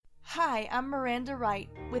Hi, I'm Miranda Wright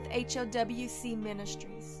with HOWC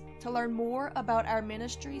Ministries. To learn more about our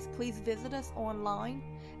ministries, please visit us online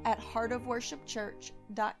at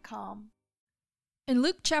heartofworshipchurch.com. In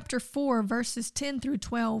Luke chapter 4, verses 10 through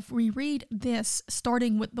 12, we read this,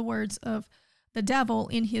 starting with the words of the devil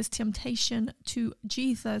in his temptation to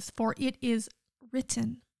Jesus, "For it is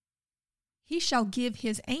written, He shall give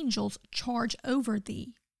his angels charge over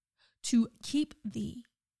thee, to keep thee,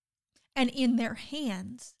 and in their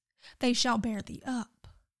hands they shall bear thee up,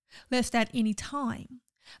 lest at any time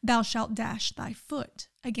thou shalt dash thy foot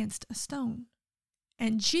against a stone.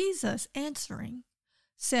 And Jesus answering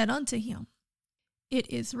said unto him, It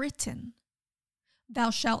is written,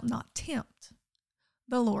 Thou shalt not tempt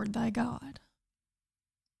the Lord thy God."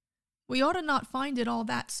 We ought to not find it all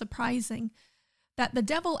that surprising that the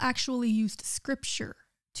devil actually used Scripture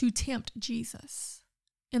to tempt Jesus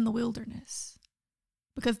in the wilderness,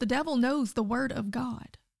 because the devil knows the Word of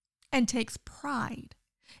God and takes pride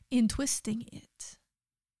in twisting it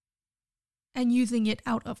and using it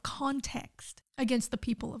out of context against the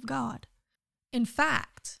people of God. In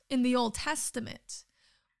fact, in the Old Testament,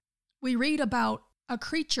 we read about a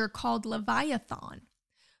creature called Leviathan.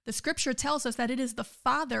 The Scripture tells us that it is the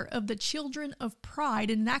father of the children of pride.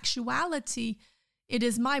 In actuality, it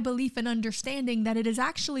is my belief and understanding that it is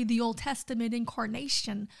actually the Old Testament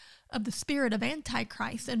incarnation of the spirit of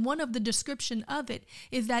Antichrist. And one of the description of it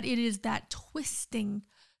is that it is that twisting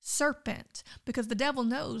serpent, because the devil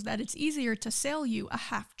knows that it's easier to sell you a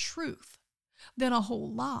half-truth than a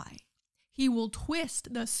whole lie. He will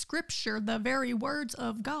twist the Scripture, the very words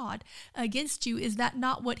of God, against you. Is that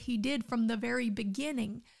not what he did from the very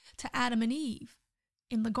beginning to Adam and Eve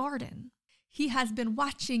in the garden? He has been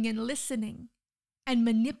watching and listening and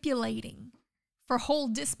manipulating for whole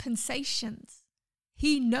dispensations.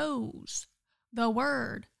 He knows the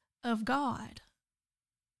Word of God.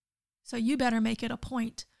 So you better make it a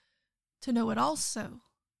point to know it also,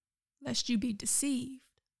 lest you be deceived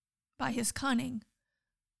by his cunning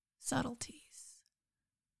subtleties.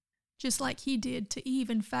 Just like he did to Eve.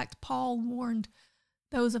 In fact, Paul warned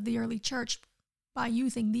those of the early church by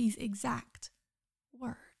using these exact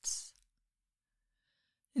words.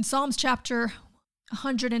 In Psalms chapter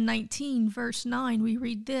 119, verse 9, we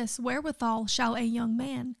read this, "Wherewithal shall a young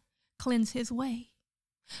man cleanse his way?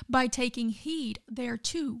 By taking heed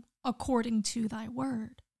thereto, according to thy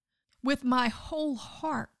word. With my whole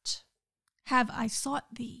heart have I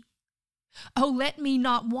sought thee. O let me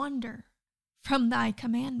not wander from thy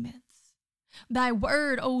commandments. Thy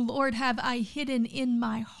word, O Lord, have I hidden in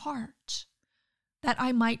my heart, that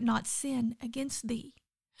I might not sin against thee.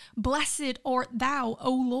 Blessed art thou,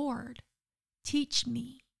 O Lord. Teach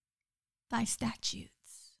me thy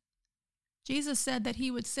statutes." Jesus said that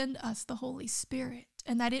he would send us the Holy Spirit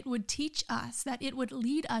and that it would teach us, that it would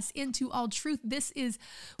lead us into all truth. This is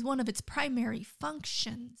one of its primary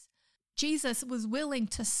functions. Jesus was willing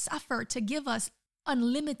to suffer to give us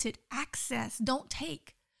unlimited access. Don't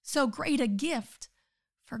take so great a gift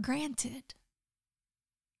for granted.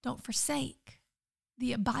 Don't forsake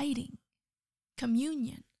the abiding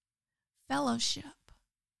communion, fellowship.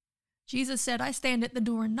 Jesus said, "I stand at the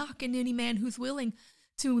door and knock, and any man who's willing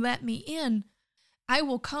to let me in, I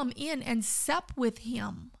will come in and sup with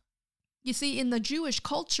him." You see, in the Jewish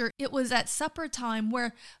culture, it was at supper time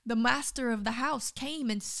where the master of the house came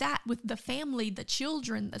and sat with the family, the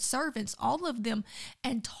children, the servants, all of them,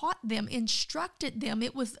 and taught them, instructed them.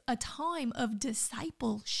 It was a time of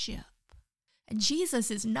discipleship. And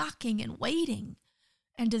Jesus is knocking and waiting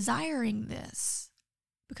and desiring this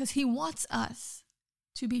because he wants us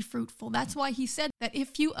to be fruitful. That's why he said that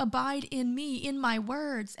if you abide in me, in my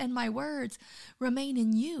words, and my words remain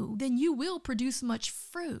in you, then you will produce much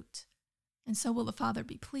fruit. And so will the Father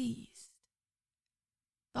be pleased.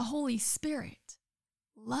 The Holy Spirit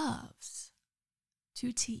loves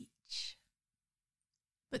to teach.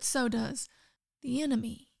 But so does the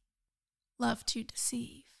enemy love to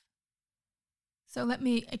deceive. So let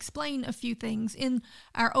me explain a few things. In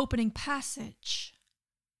our opening passage,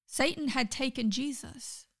 Satan had taken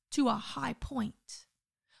Jesus to a high point,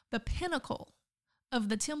 the pinnacle of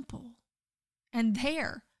the temple. And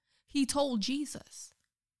there he told Jesus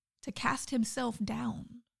to cast himself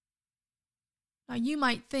down. Now you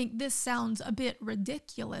might think this sounds a bit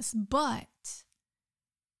ridiculous, but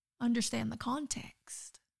understand the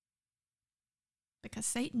context. Because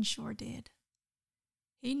Satan sure did.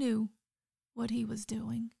 He knew what he was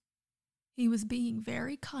doing. He was being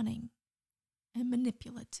very cunning and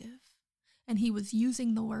manipulative, and he was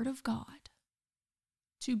using the Word of God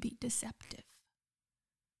to be deceptive.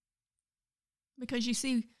 Because you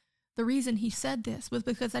see, the reason he said this was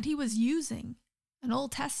because that he was using an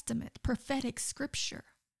Old Testament prophetic scripture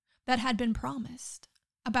that had been promised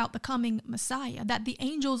about the coming Messiah, that the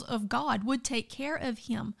angels of God would take care of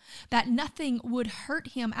him, that nothing would hurt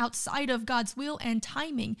him outside of God's will and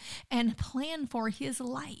timing and plan for his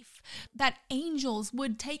life, that angels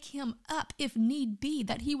would take him up if need be,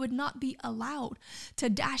 that he would not be allowed to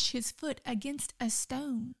dash his foot against a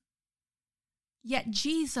stone. Yet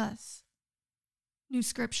Jesus knew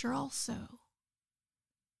scripture also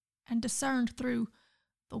and discerned through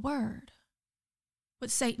the word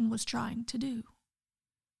what Satan was trying to do.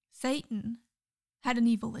 Satan had an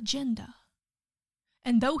evil agenda.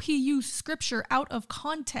 And though he used scripture out of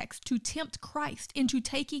context to tempt Christ into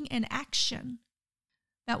taking an action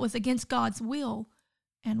that was against God's will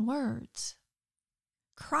and words,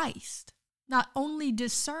 Christ not only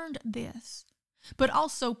discerned this, but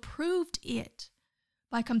also proved it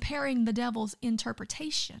by comparing the devil's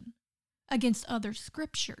interpretation against other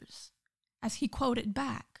scriptures as he quoted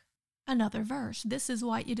back another verse. This is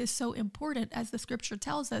why it is so important, as the scripture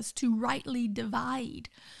tells us, to rightly divide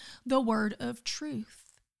the word of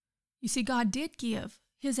truth. You see, God did give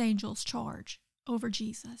his angels charge over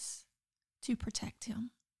Jesus to protect him.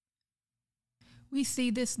 We see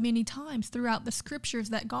this many times throughout the scriptures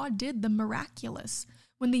that God did the miraculous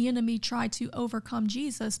when the enemy tried to overcome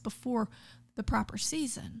Jesus before the proper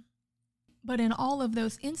season. But in all of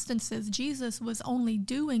those instances, Jesus was only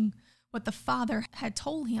doing what the Father had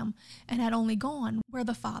told him and had only gone where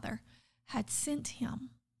the Father had sent him.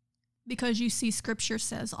 Because you see, scripture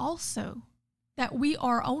says also that we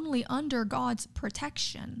are only under God's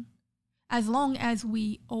protection as long as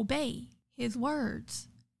we obey his words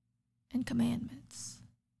and commandments.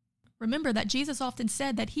 Remember that Jesus often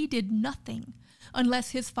said that he did nothing unless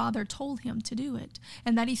his Father told him to do it,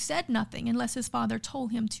 and that he said nothing unless his Father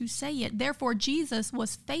told him to say it. Therefore, Jesus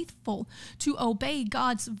was faithful to obey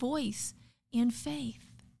God's voice in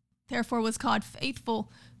faith. Therefore was God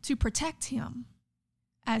faithful to protect him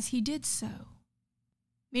as he did so.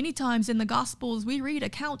 Many times in the Gospels, we read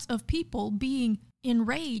accounts of people being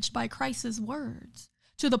enraged by Christ's words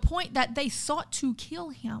to the point that they sought to kill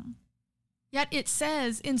him. Yet it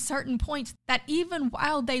says in certain points that even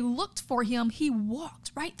while they looked for him, he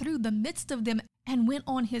walked right through the midst of them and went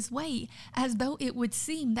on his way, as though it would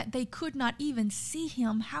seem that they could not even see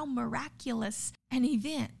him. How miraculous an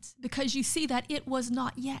event, because you see that it was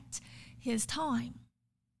not yet his time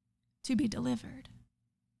to be delivered.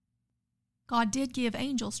 God did give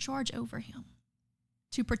angels charge over him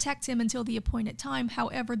to protect him until the appointed time.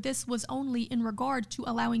 However, this was only in regard to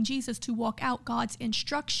allowing Jesus to walk out God's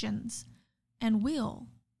instructions and will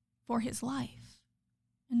for his life,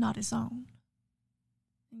 and not his own.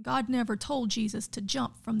 And God never told Jesus to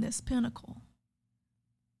jump from this pinnacle.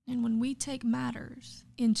 And when we take matters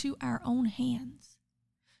into our own hands,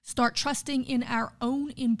 start trusting in our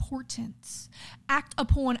own importance, act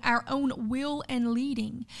upon our own will and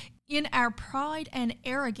leading, in our pride and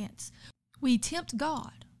arrogance, we tempt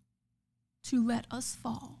God to let us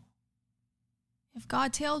fall. If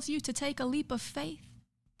God tells you to take a leap of faith,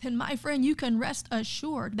 then my friend, you can rest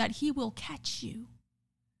assured that he will catch you.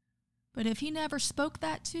 But if he never spoke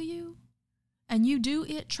that to you, and you do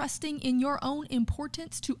it trusting in your own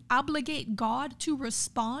importance to obligate God to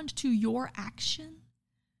respond to your action,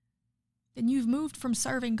 then you've moved from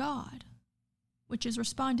serving God, which is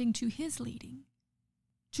responding to his leading,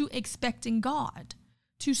 to expecting God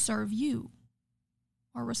to serve you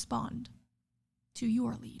or respond to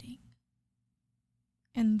your leading.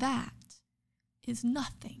 And that is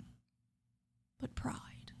nothing but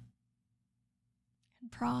pride.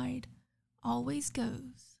 And pride always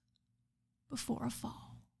goes before a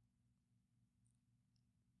fall.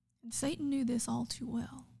 And Satan knew this all too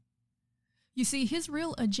well. You see, his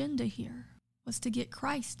real agenda here was to get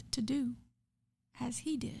Christ to do as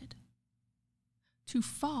he did, to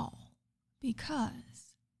fall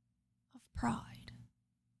because of pride.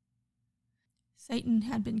 Satan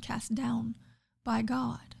had been cast down by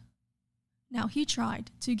God. Now he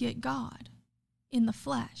tried to get God in the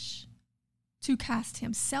flesh to cast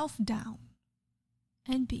himself down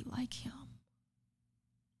and be like him.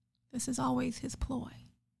 This is always his ploy,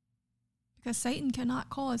 because Satan cannot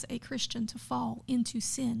cause a Christian to fall into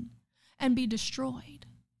sin and be destroyed,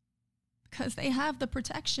 because they have the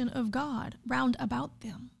protection of God round about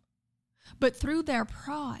them. But through their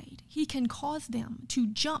pride, he can cause them to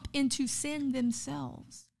jump into sin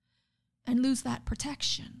themselves and lose that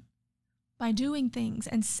protection by doing things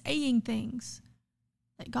and saying things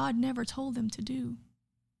that God never told them to do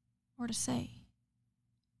or to say.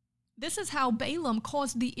 This is how Balaam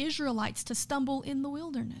caused the Israelites to stumble in the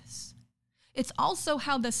wilderness. It's also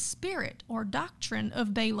how the spirit or doctrine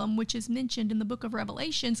of Balaam, which is mentioned in the book of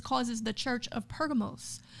Revelations, causes the church of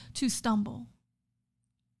Pergamos to stumble.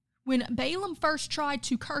 When Balaam first tried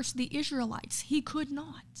to curse the Israelites, he could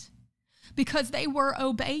not, because they were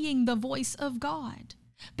obeying the voice of God.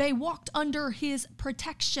 They walked under his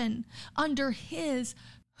protection, under his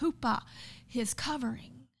huppah, his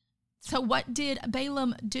covering. So what did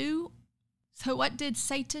Balaam do? So what did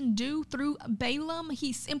Satan do through Balaam?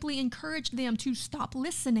 He simply encouraged them to stop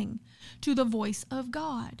listening to the voice of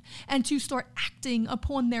God and to start acting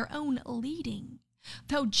upon their own leading.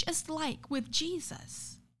 Though just like with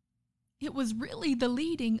Jesus, it was really the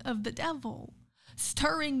leading of the devil,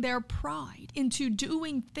 stirring their pride into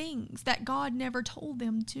doing things that God never told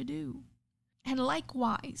them to do. And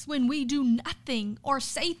likewise, when we do nothing or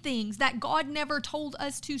say things that God never told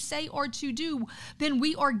us to say or to do, then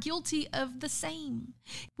we are guilty of the same.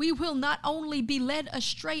 We will not only be led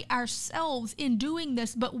astray ourselves in doing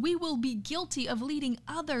this, but we will be guilty of leading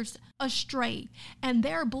others astray, and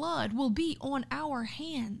their blood will be on our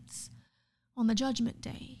hands on the judgment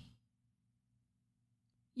day.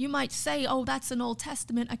 You might say, oh, that's an Old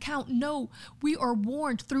Testament account. No, we are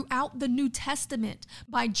warned throughout the New Testament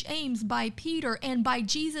by James, by Peter, and by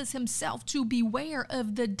Jesus himself to beware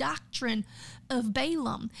of the doctrine of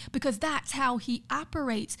Balaam, because that's how he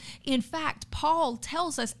operates. In fact, Paul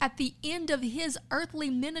tells us at the end of his earthly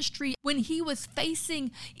ministry, when he was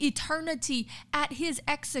facing eternity at his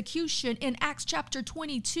execution in Acts chapter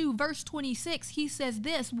 22, verse 26, he says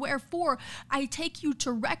this, "Wherefore I take you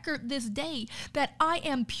to record this day that I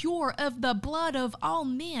am pure of the blood of all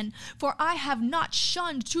men, for I have not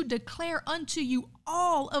shunned to declare unto you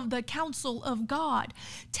all of the counsel of God.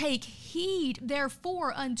 Take heed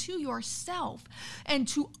therefore unto yourself and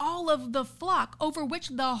to all of the flock over which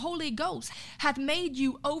the Holy Ghost hath made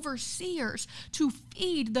you overseers, to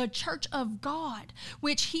feed the church of God,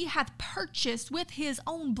 which he hath purchased with his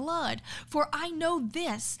own blood. For I know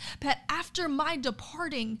this, that after my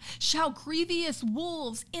departing shall grievous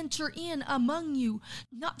wolves enter in among you,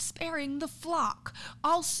 not sparing the flock.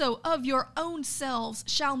 Also of your own selves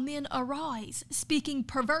shall men arise, speaking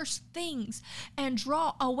perverse things, and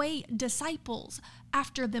draw away disciples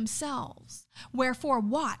after themselves. Wherefore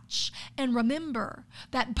watch and remember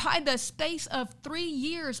that by the space of 3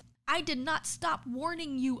 years I did not stop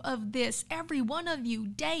warning you of this, every one of you,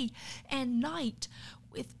 day and night,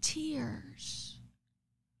 with tears."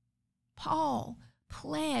 Paul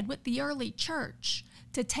pled with the early church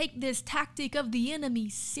to take this tactic of the enemy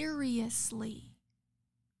seriously.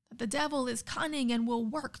 The devil is cunning and will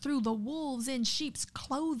work through the wolves in sheep's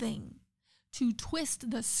clothing to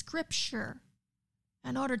twist the scripture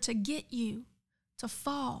in order to get you to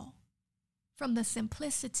fall from the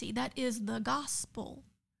simplicity that is the gospel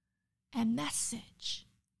and message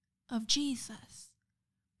of Jesus.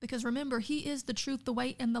 Because remember, he is the truth, the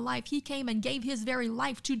way, and the life. He came and gave his very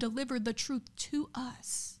life to deliver the truth to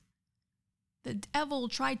us. The devil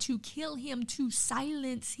tried to kill him, to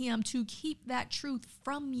silence him, to keep that truth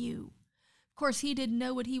from you. Of course, he didn't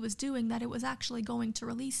know what he was doing, that it was actually going to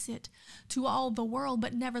release it to all the world,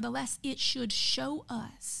 but nevertheless, it should show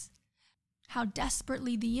us how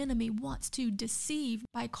desperately the enemy wants to deceive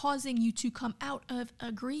by causing you to come out of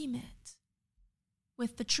agreement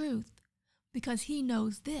with the truth, because he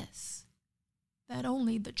knows this, that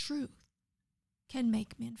only the truth can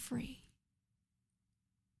make men free.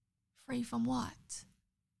 Free from what?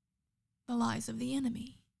 The lies of the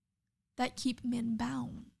enemy that keep men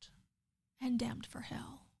bound and damned for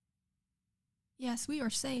hell. Yes, we are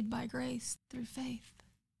saved by grace through faith,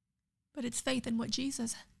 but it's faith in what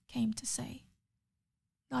Jesus came to say,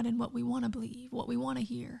 not in what we want to believe, what we want to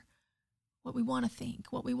hear, what we want to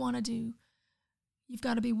think, what we want to do. You've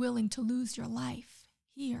got to be willing to lose your life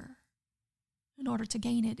here in order to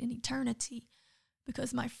gain it in eternity,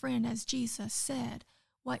 because, my friend, as Jesus said,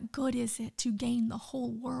 what good is it to gain the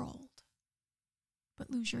whole world but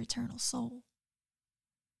lose your eternal soul?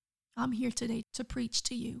 I'm here today to preach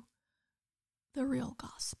to you the real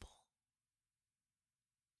gospel.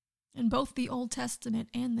 In both the Old Testament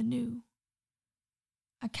and the New,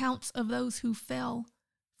 accounts of those who fell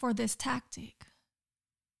for this tactic,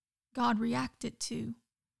 God reacted to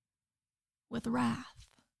with wrath,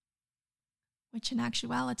 which in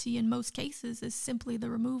actuality, in most cases, is simply the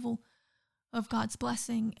removal of God's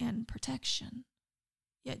blessing and protection.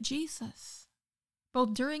 Yet Jesus,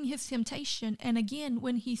 both during his temptation and again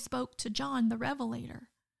when he spoke to John the Revelator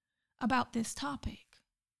about this topic,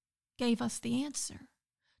 gave us the answer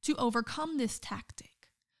to overcome this tactic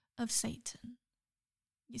of Satan.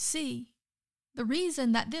 You see, the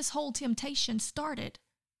reason that this whole temptation started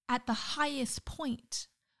at the highest point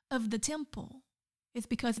of the temple is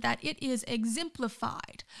because that it is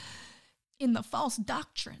exemplified in the false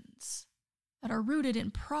doctrines that are rooted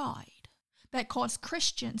in pride that cause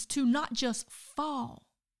Christians to not just fall,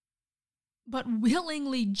 but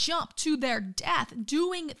willingly jump to their death,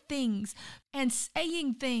 doing things and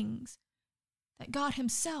saying things that God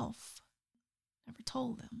himself never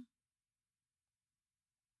told them.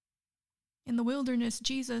 In the wilderness,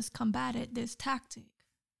 Jesus combated this tactic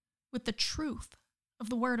with the truth of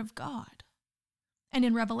the Word of God. And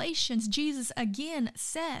in Revelations, Jesus again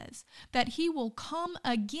says that he will come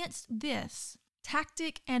against this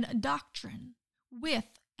tactic and doctrine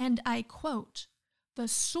with, and I quote, the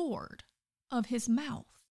sword of his mouth,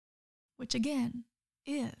 which again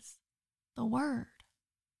is the Word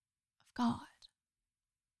of God.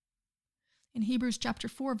 In Hebrews chapter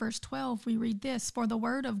 4, verse 12, we read this, "For the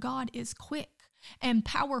word of God is quick and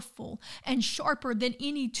powerful and sharper than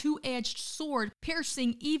any two-edged sword,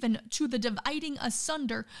 piercing even to the dividing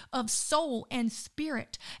asunder of soul and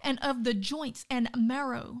spirit and of the joints and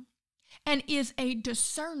marrow, and is a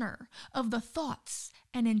discerner of the thoughts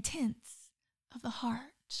and intents of the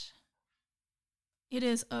heart." It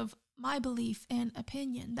is of my belief and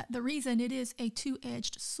opinion that the reason it is a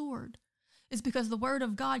two-edged sword is because the Word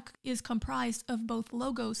of God is comprised of both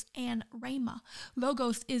Logos and Rhema.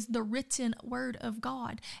 Logos is the written Word of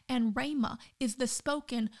God, and Rhema is the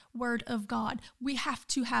spoken Word of God. We have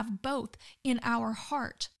to have both in our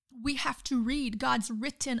heart. We have to read God's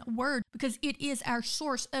written Word because it is our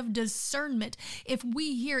source of discernment. If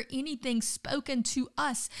we hear anything spoken to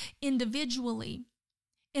us individually,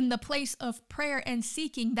 in the place of prayer and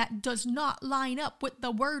seeking that does not line up with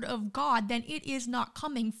the Word of God, then it is not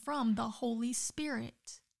coming from the Holy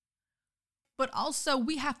Spirit. But also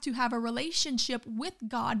we have to have a relationship with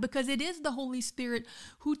God because it is the Holy Spirit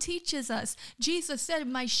who teaches us. Jesus said,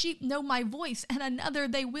 "My sheep know my voice, and another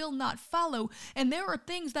they will not follow." And there are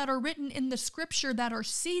things that are written in the scripture that are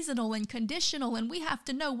seasonal and conditional, and we have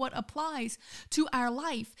to know what applies to our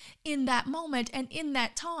life in that moment and in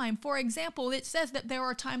that time. For example, it says that there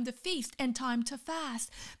are times to feast and time to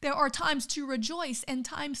fast. There are times to rejoice and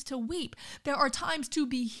times to weep. There are times to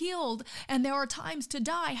be healed and there are times to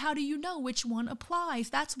die. How do you know which one applies?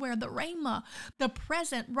 That's where the Rhema, the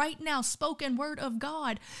present, right now spoken Word of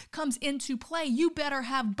God, comes into play. You better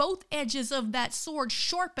have both edges of that sword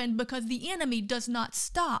sharpened because the enemy does not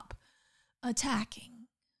stop attacking.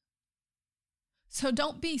 So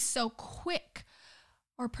don't be so quick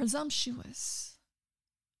or presumptuous.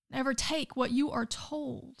 Never take what you are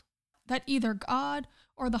told that either God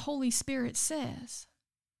or the Holy Spirit says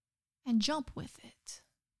and jump with it.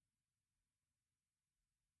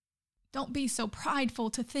 Don't be so prideful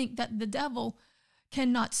to think that the devil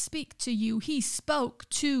cannot speak to you. He spoke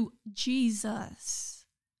to Jesus.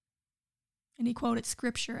 And he quoted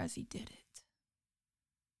scripture as he did it.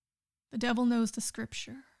 The devil knows the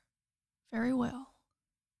scripture very well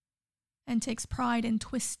and takes pride in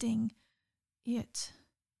twisting it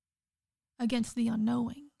against the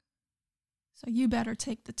unknowing. So you better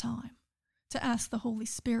take the time to ask the Holy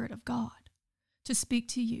Spirit of God to speak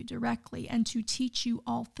to you directly and to teach you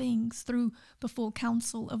all things through the full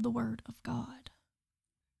counsel of the Word of God.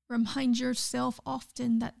 Remind yourself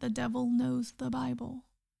often that the devil knows the Bible.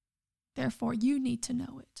 Therefore, you need to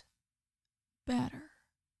know it better.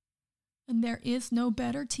 And there is no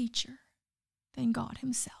better teacher than God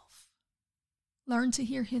himself. Learn to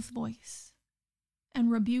hear his voice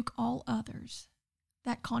and rebuke all others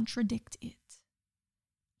that contradict it.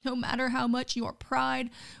 No matter how much your pride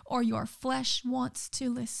or your flesh wants to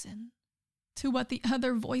listen to what the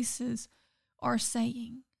other voices are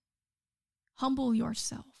saying, humble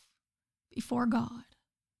yourself before God.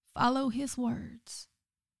 Follow his words,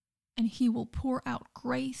 and he will pour out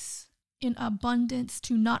grace in abundance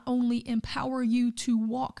to not only empower you to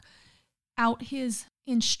walk out his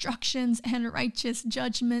instructions and righteous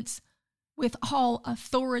judgments with all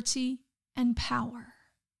authority and power,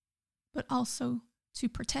 but also to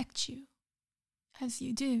protect you as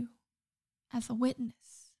you do as a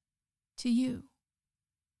witness to you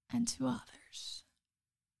and to others.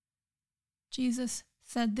 Jesus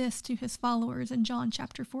said this to his followers in John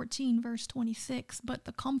chapter 14, verse 26, "But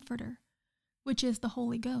the Comforter, which is the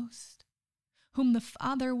Holy Ghost, whom the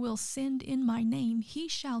Father will send in my name, he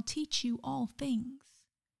shall teach you all things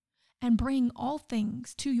and bring all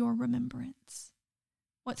things to your remembrance,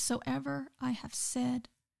 whatsoever I have said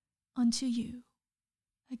unto you."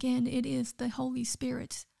 Again, it is the Holy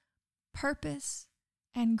Spirit's purpose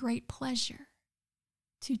and great pleasure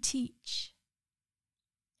to teach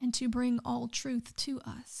and to bring all truth to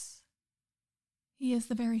us. He is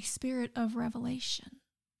the very Spirit of revelation.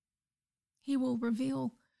 He will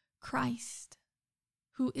reveal Christ,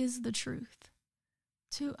 who is the truth,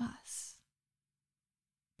 to us.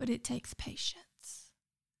 But it takes patience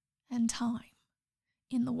and time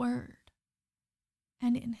in the Word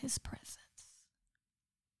and in His presence.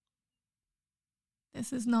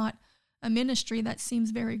 This is not a ministry that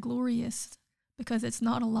seems very glorious because it's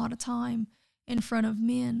not a lot of time in front of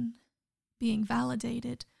men being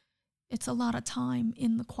validated. It's a lot of time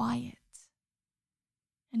in the quiet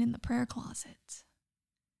and in the prayer closet.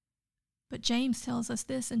 But James tells us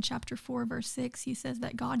this in chapter 4, verse 6. He says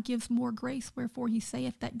that God gives more grace, wherefore he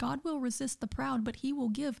saith that God will resist the proud, but he will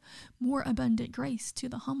give more abundant grace to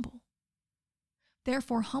the humble.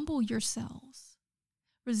 Therefore humble yourselves,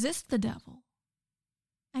 resist the devil,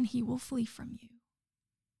 and he will flee from you.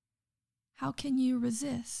 How can you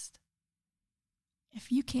resist if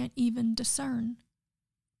you can't even discern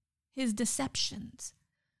his deceptions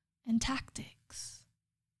and tactics?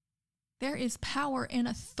 There is power and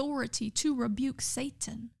authority to rebuke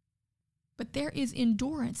Satan, but there is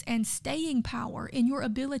endurance and staying power in your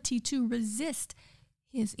ability to resist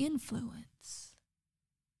his influence.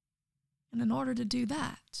 And in order to do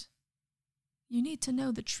that, you need to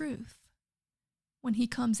know the truth when he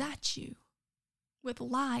comes at you with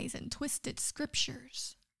lies and twisted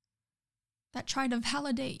scriptures that try to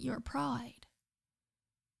validate your pride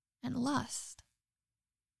and lust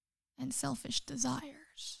and selfish desires.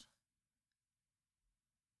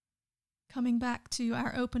 Coming back to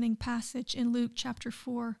our opening passage in Luke chapter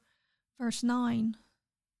 4, verse 9,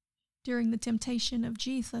 during the temptation of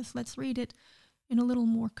Jesus, let's read it in a little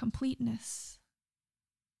more completeness.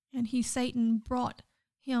 And Satan brought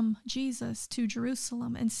him, Jesus, to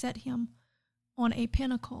Jerusalem and set him on a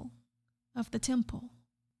pinnacle of the temple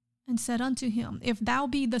and said unto him, If thou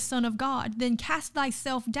be the Son of God, then cast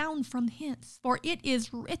thyself down from hence, for it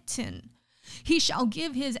is written, He shall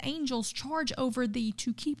give his angels charge over thee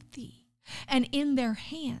to keep thee. And in their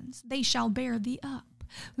hands they shall bear thee up,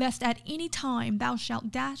 lest at any time thou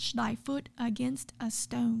shalt dash thy foot against a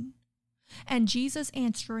stone. And Jesus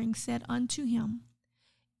answering said unto him,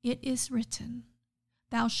 It is written,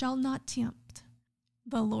 Thou shalt not tempt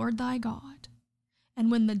the Lord thy God. And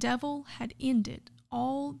when the devil had ended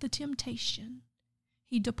all the temptation,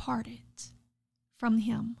 he departed from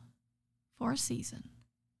him for a season.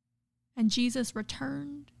 And Jesus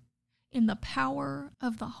returned in the power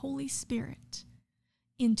of the Holy Spirit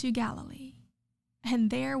into Galilee, and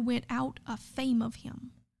there went out a fame of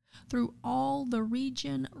him through all the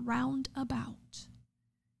region round about.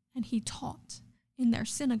 And he taught in their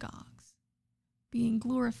synagogues, being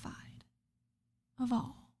glorified of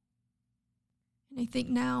all. And I think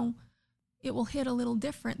now it will hit a little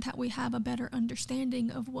different that we have a better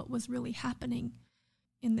understanding of what was really happening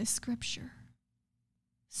in this scripture.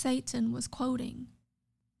 Satan was quoting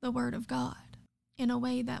the Word of God in a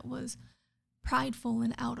way that was prideful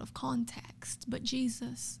and out of context, but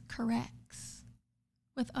Jesus corrects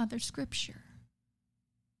with other scripture.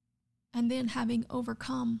 And then, having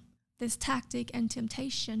overcome this tactic and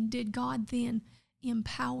temptation, did God then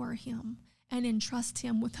empower him and entrust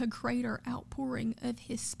him with a greater outpouring of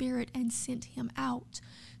his Spirit and sent him out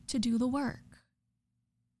to do the work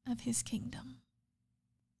of his kingdom?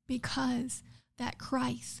 Because that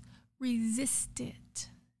Christ resisted.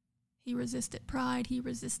 He resisted pride. He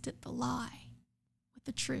resisted the lie with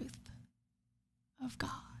the truth of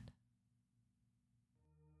God.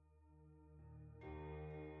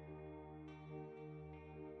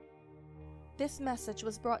 This message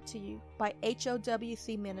was brought to you by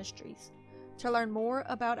HOWC Ministries. To learn more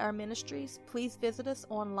about our ministries, please visit us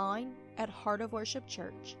online at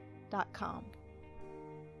heartofworshipchurch.com.